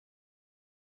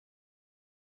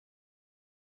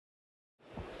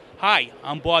Hi,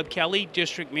 I'm Bob Kelly,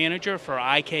 District Manager for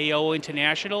IKO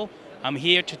International. I'm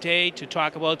here today to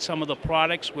talk about some of the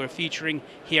products we're featuring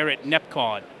here at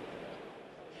NEPCON.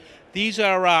 These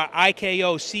are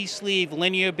IKO C-sleeve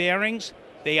linear bearings.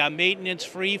 They are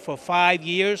maintenance-free for 5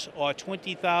 years or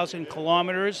 20,000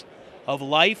 kilometers of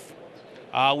life.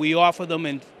 We offer them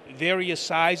in various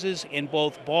sizes in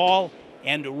both ball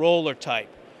and roller type.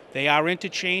 They are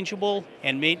interchangeable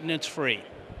and maintenance-free.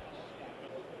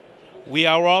 We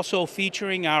are also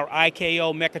featuring our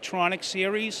IKO mechatronics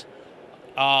series,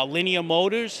 linear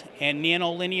motors and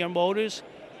nano-linear motors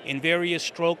in various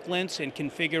stroke lengths and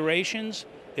configurations.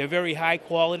 They're very high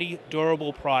quality,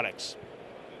 durable products.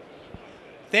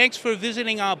 Thanks for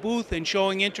visiting our booth and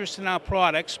showing interest in our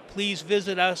products. Please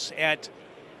visit us at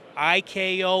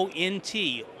ikont.com.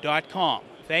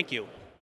 Thank you.